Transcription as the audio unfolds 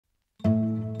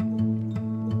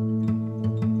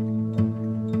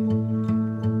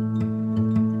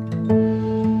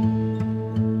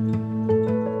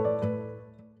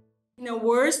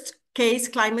base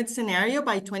climate scenario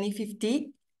by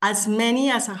 2050, as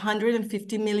many as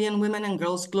 150 million women and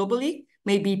girls globally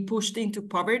may be pushed into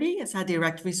poverty as a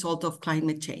direct result of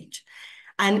climate change.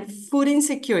 And food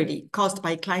insecurity caused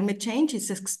by climate change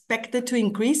is expected to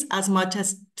increase as much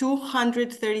as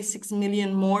 236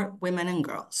 million more women and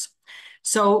girls.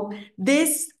 So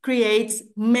this creates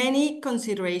many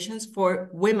considerations for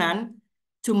women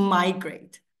to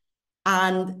migrate.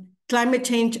 And climate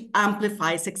change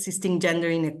amplifies existing gender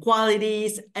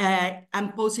inequalities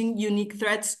and posing unique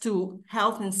threats to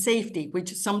health and safety,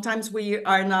 which sometimes we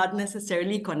are not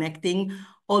necessarily connecting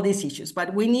all these issues.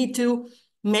 But we need to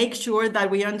make sure that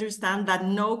we understand that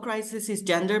no crisis is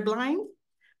gender blind,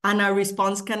 and our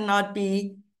response cannot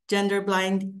be gender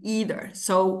blind either.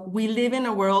 So we live in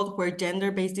a world where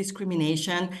gender-based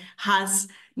discrimination has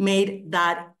made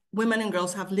that women and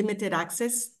girls have limited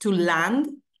access to land,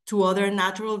 to other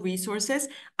natural resources,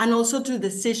 and also to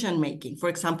decision-making, for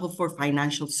example, for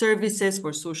financial services,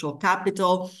 for social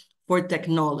capital, for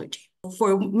technology.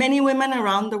 For many women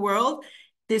around the world,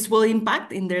 this will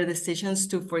impact in their decisions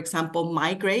to, for example,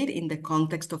 migrate in the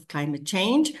context of climate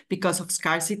change because of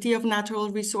scarcity of natural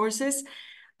resources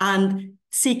and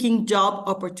seeking job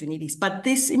opportunities. But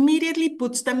this immediately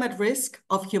puts them at risk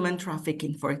of human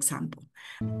trafficking, for example.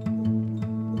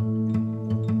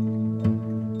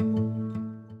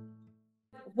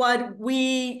 What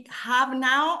we have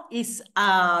now is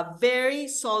a very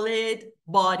solid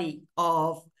body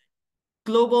of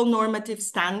global normative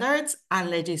standards and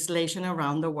legislation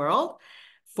around the world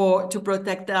to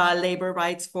protect labor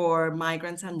rights for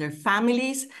migrants and their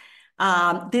families.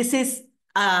 This is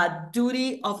a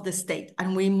duty of the state,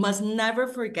 and we must never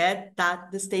forget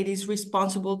that the state is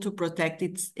responsible to protect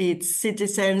its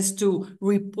citizens, to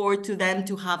report to them,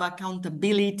 to have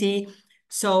accountability.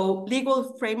 So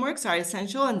legal frameworks are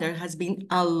essential, and there has been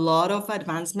a lot of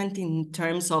advancement in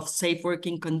terms of safe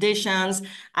working conditions,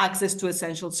 access to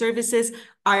essential services.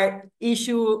 Our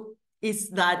issue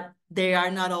is that they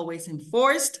are not always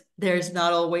enforced. There's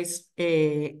not always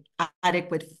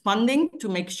adequate funding to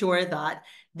make sure that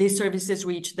these services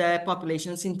reach the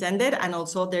populations intended, and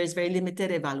also there's very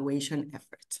limited evaluation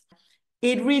efforts.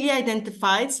 It really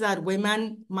identifies that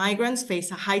women migrants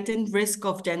face a heightened risk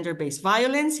of gender-based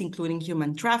violence, including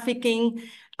human trafficking,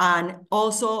 and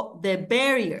also the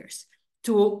barriers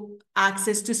to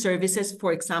access to services,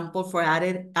 for example, for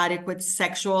adequate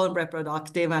sexual,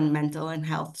 reproductive, and mental and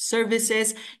health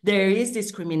services. There is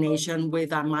discrimination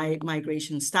with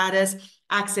migration status,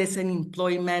 access and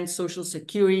employment, social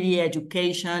security,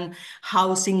 education,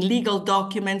 housing, legal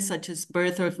documents such as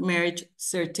birth or marriage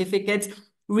certificates,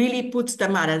 really puts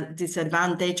them at a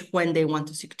disadvantage when they want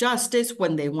to seek justice,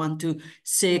 when they want to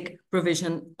seek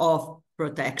provision of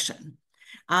protection.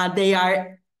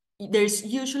 There's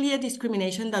usually a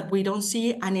discrimination that we don't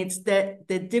see, and it's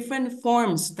the different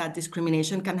forms that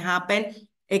discrimination can happen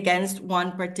against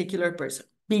one particular person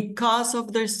because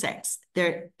of their sex,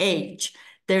 their age,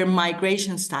 their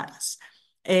migration status,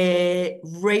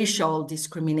 racial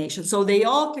discrimination. So they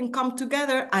all can come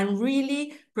together and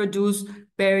really produce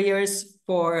barriers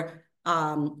for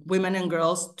women and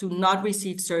girls to not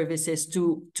receive services,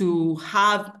 to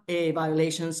have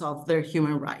violations of their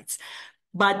human rights.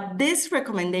 But this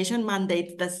recommendation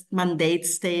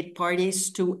mandates state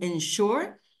parties to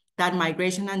ensure that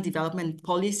migration and development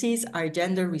policies are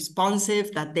gender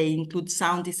responsive, that they include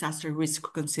sound disaster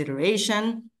risk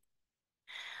consideration,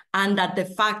 and that the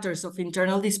factors of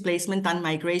internal displacement and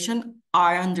migration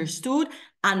are understood,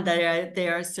 and that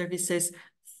there are services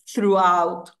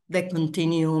throughout the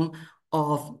continuum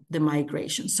of the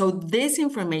migration. So this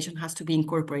information has to be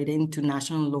incorporated into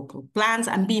national and local plans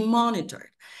and be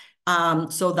monitored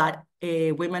so that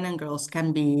women and girls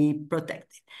can be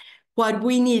protected. What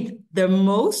we need the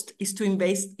most is to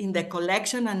invest in the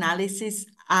collection, analysis,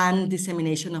 and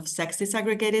dissemination of sex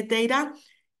disaggregated data.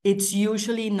 It's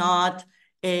usually not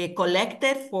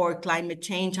collected for climate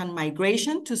change and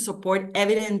migration to support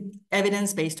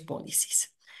evidence-based policies.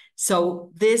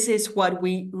 So this is what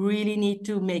we really need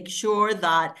to make sure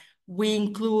that we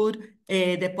include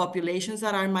the populations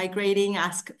that are migrating,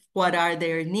 ask what are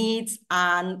their needs,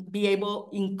 and be able,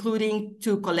 including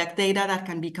to collect data that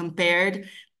can be compared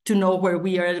to know where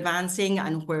we are advancing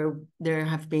and where there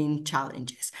have been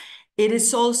challenges. It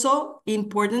is also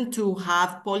important to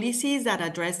have policies that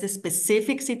address the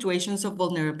specific situations of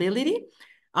vulnerability,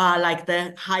 like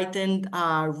the heightened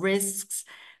risks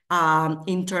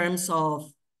in terms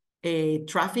of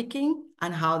trafficking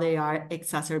and how they are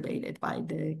exacerbated by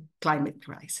the climate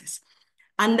crisis.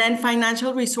 And then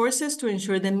financial resources to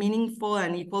ensure the meaningful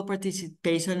and equal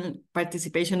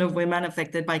participation of women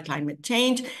affected by climate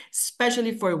change,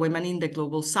 especially for women in the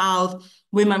global south,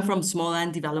 women from small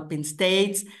and developing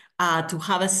states, to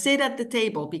have a seat at the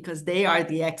table because they are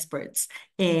the experts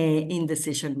in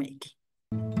decision making.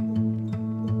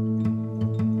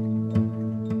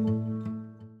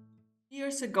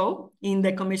 Years ago, in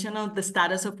the Commission on the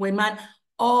Status of Women,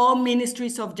 all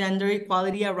ministries of gender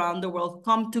equality around the world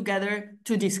come together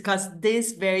to discuss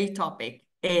this very topic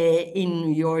in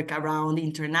New York around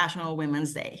International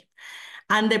Women's Day.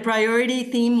 And the priority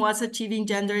theme was achieving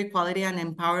gender equality and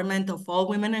empowerment of all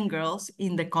women and girls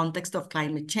in the context of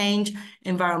climate change,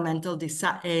 environmental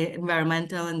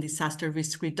and disaster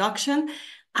risk reduction.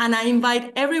 And I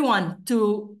invite everyone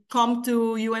to come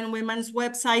to UN Women's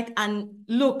website and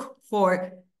look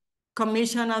for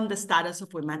Commission on the Status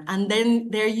of Women. And then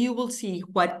there you will see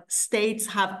what states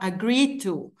have agreed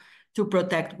to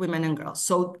protect women and girls.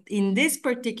 So in this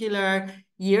particular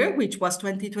year, which was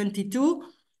 2022,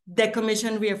 the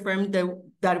Commission reaffirmed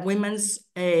that women's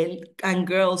and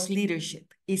girls'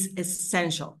 leadership is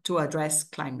essential to address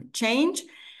climate change,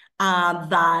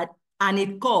 and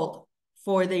it called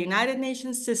for the United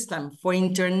Nations system, for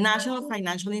international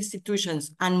financial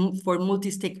institutions, and for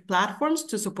multi-state platforms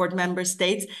to support member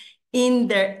states in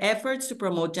their efforts to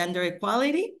promote gender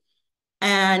equality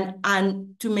and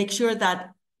to make sure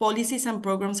that policies and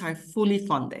programs are fully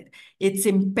funded. It's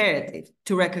imperative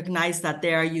to recognize that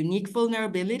there are unique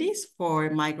vulnerabilities for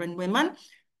migrant women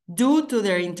due to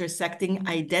their intersecting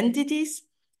identities,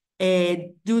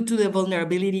 due to the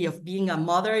vulnerability of being a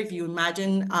mother. If you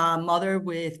imagine a mother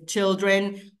with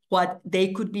children, what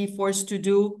they could be forced to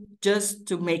do just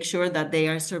to make sure that they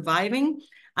are surviving.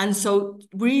 And so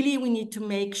really we need to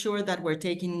make sure that we're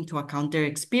taking into account their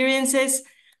experiences.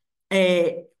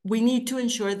 We need to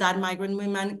ensure that migrant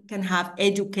women can have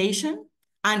education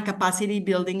and capacity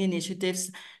building initiatives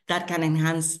that can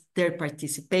enhance their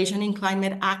participation in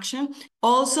climate action.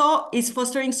 Also, it's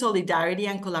fostering solidarity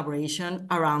and collaboration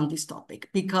around this topic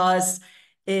because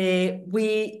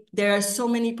there are so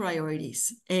many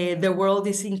priorities. The world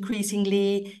is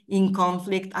increasingly in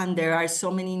conflict and there are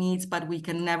so many needs, but we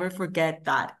can never forget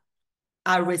that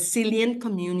a resilient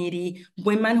community,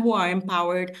 women who are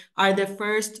empowered, are the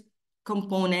first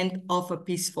component of a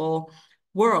peaceful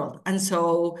world. And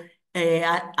so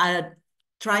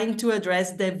trying to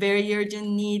address the very urgent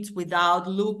needs without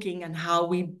looking at how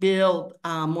we build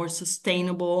a more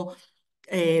sustainable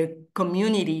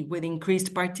community with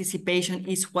increased participation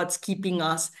is what's keeping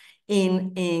us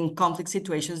in conflict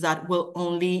situations that will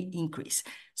only increase.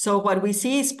 So what we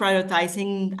see is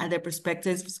prioritizing the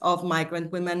perspectives of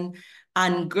migrant women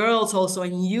and girls, also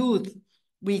in youth.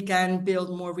 We can build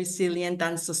more resilient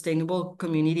and sustainable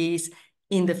communities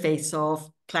in the face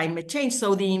of climate change.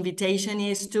 So the invitation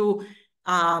is to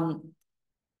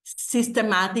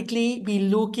systematically be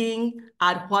looking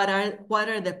at what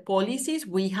are the policies.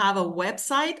 We have a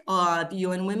website at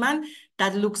UN Women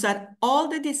that looks at all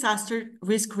the disaster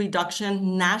risk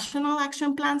reduction national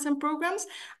action plans and programs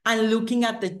and looking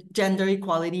at the gender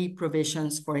equality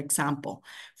provisions, for example.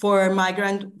 For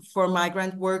migrant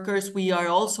workers, we are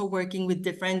also working with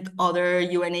different other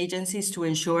UN agencies to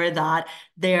ensure that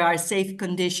there are safe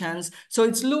conditions. So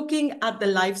it's looking at the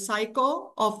life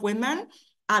cycle of women,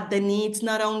 at the needs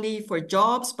not only for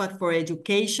jobs, but for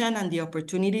education and the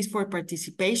opportunities for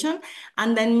participation,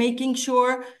 and then making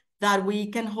sure that we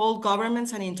can hold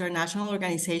governments and international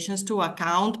organizations to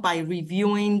account by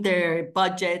reviewing their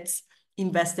budgets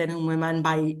invested in women,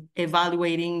 by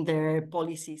evaluating their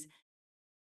policies.